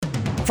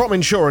From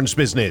Insurance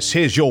Business,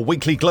 here's your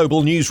weekly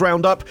global news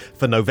roundup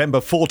for November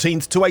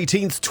 14th to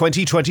 18th,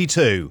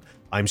 2022.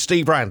 I'm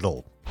Steve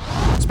Randall.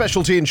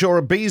 Specialty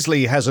insurer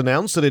Beazley has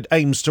announced that it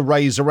aims to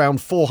raise around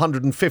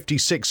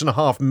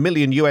 $456.5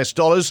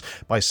 million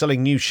by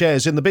selling new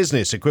shares in the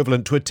business,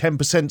 equivalent to a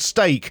 10%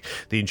 stake.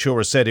 The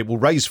insurer said it will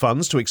raise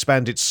funds to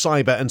expand its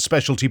cyber and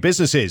specialty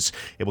businesses.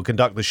 It will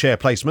conduct the share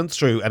placement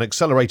through an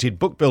accelerated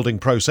book-building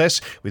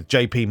process with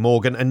JP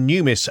Morgan and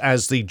Numis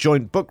as the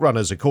joint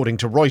bookrunners, according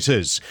to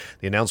Reuters.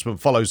 The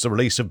announcement follows the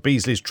release of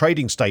Beazley's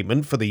trading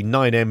statement for the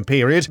 9M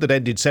period that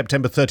ended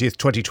September 30th,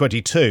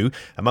 2022.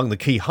 Among the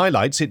key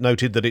highlights, it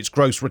noted that its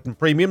gross written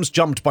premiums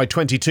jumped by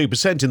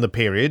 22% in the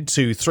period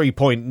to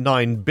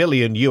 $3.9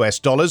 billion,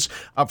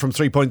 up from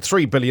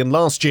 $3.3 billion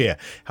last year.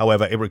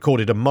 However, it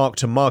recorded a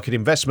mark-to-market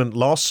investment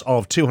loss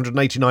of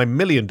 $289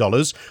 million,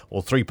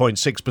 or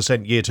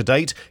 3.6%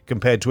 year-to-date,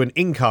 compared to an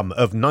income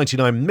of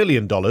 $99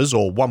 million, or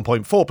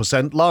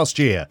 1.4% last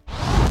year.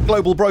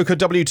 Global broker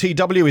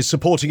WTW is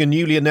supporting a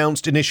newly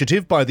announced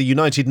initiative by the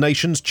United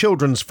Nations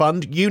Children's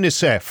Fund,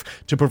 UNICEF,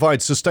 to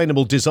provide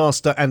sustainable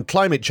disaster and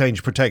climate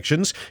change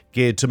protections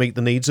geared to meet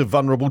the needs of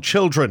vulnerable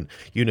children.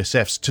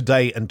 UNICEF's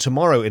Today and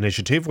Tomorrow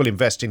initiative will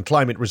invest in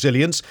climate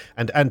resilience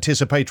and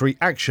anticipatory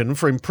action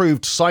for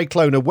improved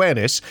cyclone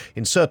awareness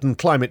in certain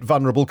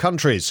climate-vulnerable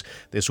countries.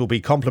 This will be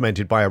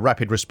complemented by a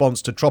rapid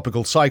response to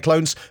tropical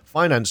cyclones,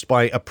 financed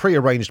by a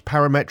pre-arranged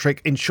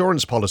parametric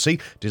insurance policy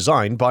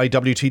designed by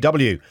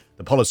WTW.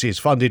 The policy is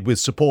funded with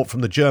support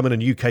from the German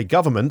and UK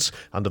governments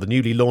under the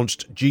newly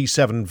launched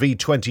G7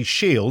 V20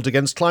 Shield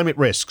against climate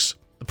risks.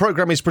 The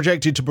programme is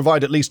projected to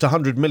provide at least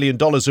 $100 million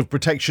of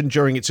protection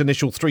during its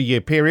initial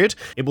 3-year period.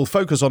 It will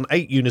focus on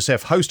 8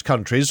 UNICEF host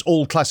countries,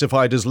 all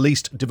classified as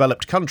least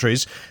developed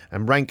countries,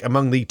 and rank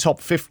among the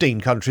top 15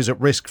 countries at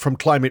risk from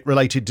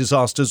climate-related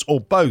disasters or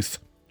both.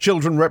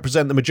 Children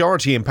represent the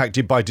majority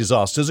impacted by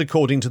disasters,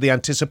 according to the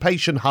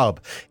Anticipation Hub.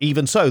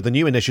 Even so, the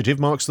new initiative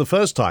marks the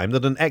first time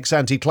that an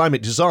ex-ante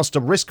climate disaster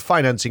risk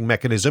financing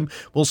mechanism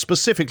will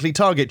specifically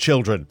target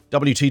children.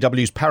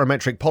 WTW's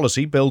parametric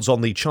policy builds on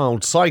the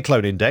Child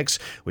Cyclone Index,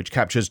 which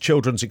captures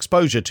children's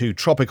exposure to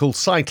tropical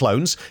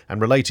cyclones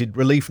and related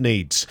relief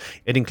needs.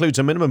 It includes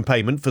a minimum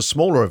payment for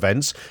smaller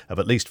events of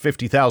at least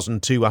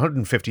 $50,000 to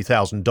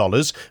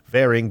 $150,000,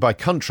 varying by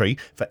country,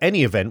 for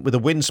any event with a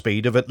wind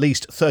speed of at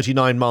least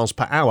 39 miles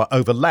per hour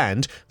over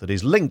land that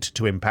is linked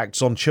to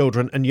impacts on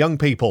children and young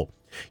people.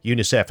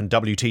 UNICEF and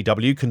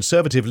WTW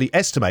conservatively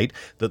estimate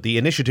that the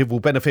initiative will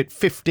benefit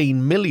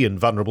 15 million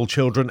vulnerable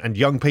children and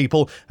young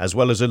people, as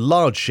well as a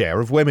large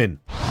share of women.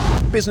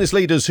 Business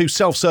leaders who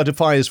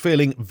self-certify as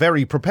feeling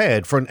very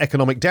prepared for an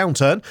economic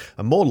downturn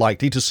are more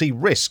likely to see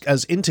risk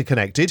as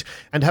interconnected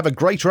and have a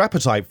greater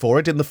appetite for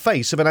it in the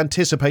face of an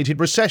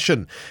anticipated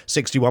recession.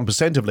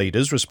 61% of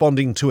leaders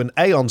responding to an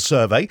Aon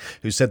survey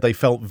who said they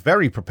felt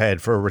very prepared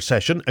for a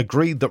recession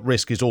agreed that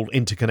risk is all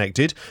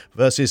interconnected,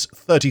 versus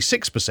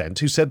 36%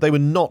 who said they were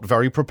not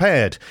very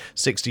prepared.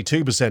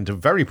 62% of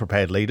very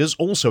prepared leaders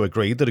also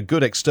agreed that a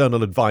good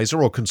external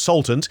advisor or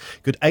consultant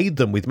could aid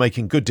them with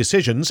making good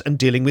decisions and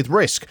dealing with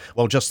risk,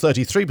 while just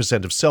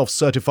 33% of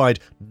self-certified,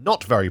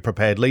 not very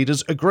prepared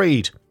leaders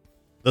agreed.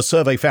 The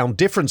survey found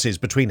differences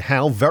between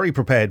how very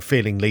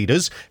prepared-feeling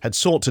leaders had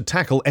sought to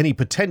tackle any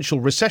potential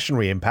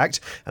recessionary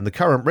impact and the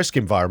current risk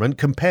environment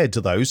compared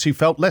to those who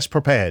felt less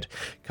prepared.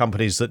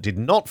 Companies that did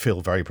not feel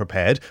very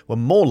prepared were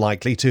more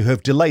likely to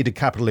have delayed a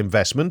capital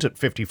investment at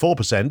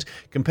 54%,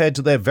 compared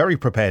to their very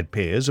prepared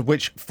peers, of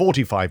which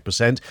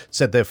 45%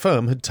 said their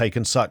firm had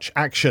taken such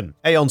action.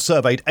 Aon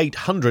surveyed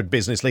 800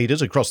 business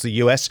leaders across the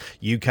US,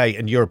 UK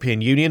and European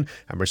Union,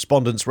 and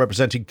respondents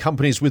represented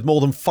companies with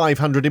more than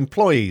 500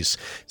 employees.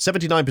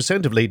 79%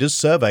 of leaders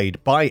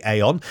surveyed by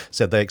Aon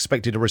said they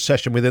expected a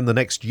recession within the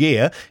next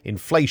year.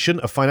 Inflation,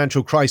 a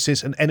financial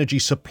crisis and energy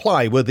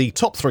supply were the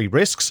top 3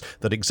 risks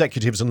that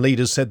executives and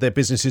leaders said their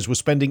businesses were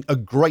spending a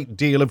great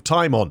deal of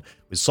time on,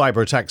 with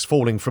cyber attacks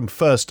falling from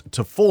 1st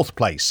to 4th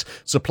place.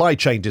 Supply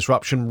chain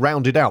disruption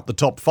rounded out the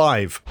top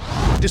 5.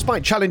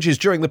 Despite challenges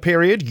during the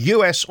period,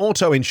 US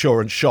auto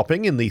insurance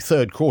shopping in the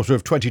third quarter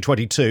of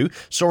 2022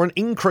 saw an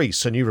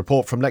increase, a new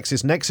report from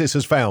LexisNexis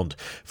has found.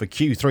 For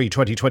Q3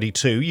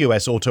 2022,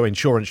 US auto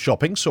insurance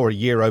shopping saw a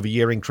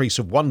year-over-year increase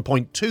of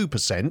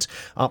 1.2%,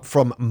 up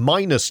from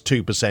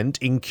 -2%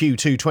 in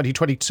Q2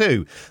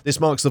 2022.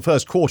 This marks the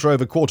first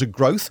quarter-over-quarter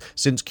growth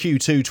since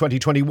Q2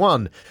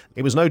 2021.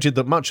 It was noted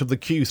that much of the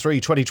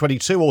Q3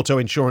 2022 auto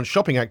insurance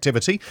shopping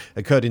activity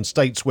occurred in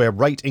states where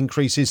rate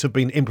increases have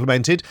been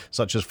implemented,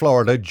 such as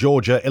Florida,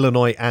 Georgia,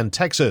 Illinois and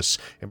Texas,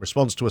 in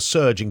response to a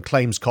surge in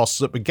claims costs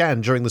that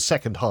began during the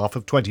second half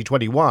of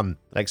 2021.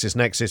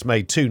 LexisNexis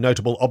made 2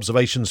 notable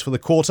observations for the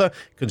quarter.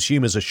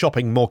 Consumers are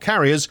shopping more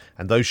carriers,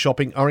 and those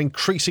shopping are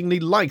increasingly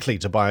likely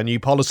to buy a new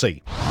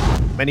policy.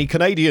 Many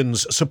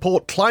Canadians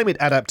support climate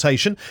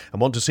adaptation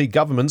and want to see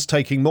governments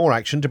taking more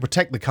action to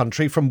protect the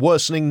country from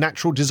worsening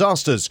natural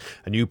disasters,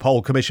 a new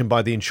poll commissioned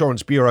by the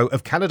Insurance Bureau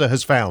of Canada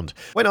has found.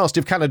 When asked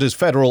if Canada's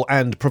federal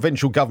and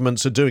provincial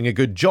governments are doing a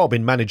good job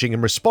in managing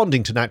and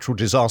responding to natural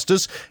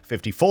disasters,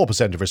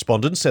 54% of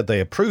respondents said they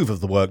approve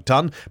of the work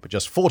done, but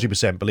just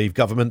 40% believe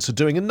governments are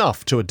doing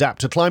enough to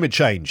adapt to climate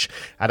change.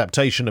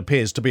 Adaptation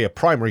appears to be a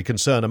primary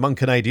concern among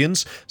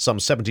Canadians. Some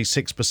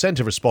 76%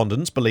 of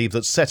respondents believe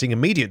that setting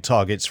immediate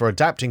targets for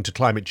adapting to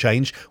climate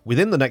change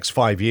within the next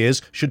 5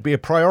 years should be a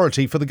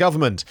priority for the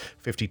government.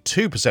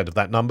 52% of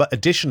that number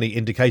additionally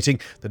indicating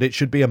that it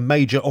should be a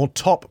major or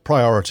top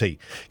priority.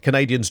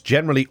 Canadians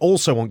generally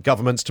also want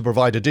governments to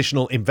provide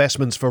additional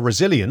investments for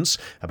resilience.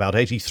 About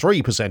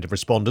 83% of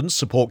respondents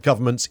support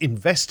governments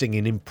investing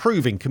in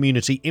improving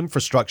community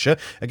infrastructure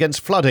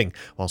against flooding,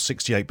 while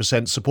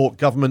 68% support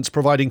governments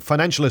providing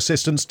financial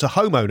assistance to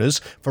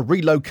homeowners for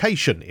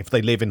relocation if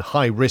they live in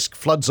high-risk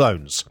flood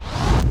zones.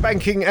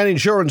 Banking and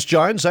insurance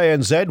giants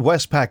ANZ,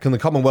 Westpac and the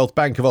Commonwealth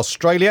Bank of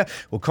Australia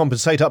will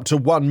compensate up to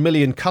 1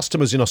 million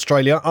customers in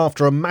Australia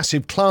after a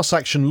massive class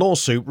action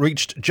lawsuit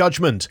reached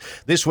judgment.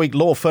 This week,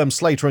 law firm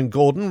Slater &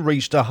 Gordon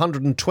reached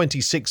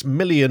 $126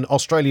 million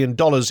Australian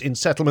dollars in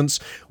settlements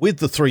with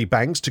the three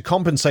banks to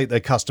compensate their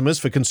customers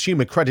for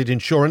consumer credit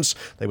insurance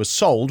they were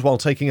sold while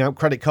taking out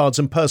credit cards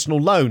and personal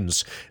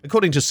loans.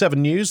 According to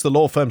 7 News, the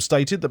law firm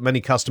stated that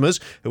many customers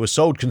who were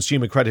sold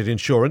consumer credit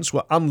insurance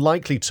were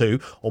unlikely to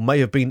or may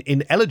have been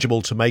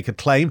ineligible to make a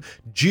claim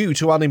due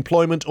to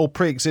unemployment or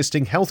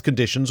pre-existing health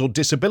conditions or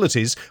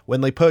disabilities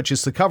when they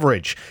purchased the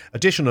coverage.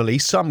 Additionally,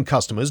 some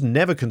customers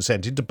never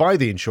consented to buy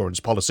the insurance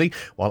policy,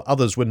 while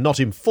others were not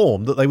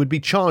informed that they would be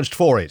charged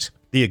for it.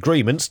 The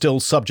agreement, still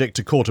subject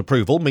to court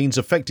approval, means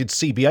affected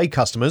CBA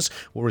customers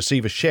will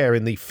receive a share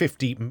in the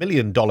 $50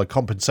 million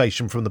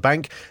compensation from the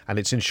bank and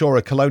its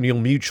insurer Colonial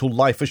Mutual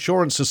Life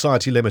Assurance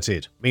Society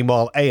Limited.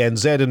 Meanwhile,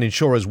 ANZ and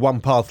insurers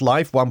OnePath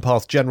Life,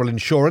 OnePath General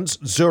Insurance,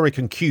 Zurich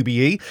and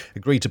QBE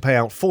agreed to pay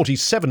out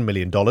 $47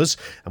 million,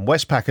 and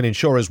Westpac and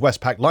insurers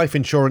Westpac Life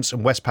Insurance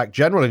and Westpac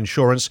General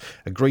Insurance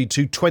agreed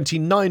to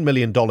 $29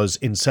 million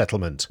in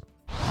settlement.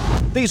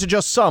 These are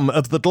just some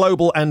of the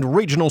global and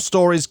regional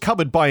stories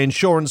covered by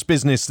Insurance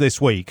Business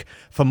this week.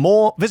 For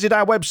more, visit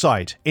our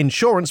website,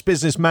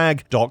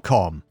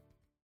 insurancebusinessmag.com.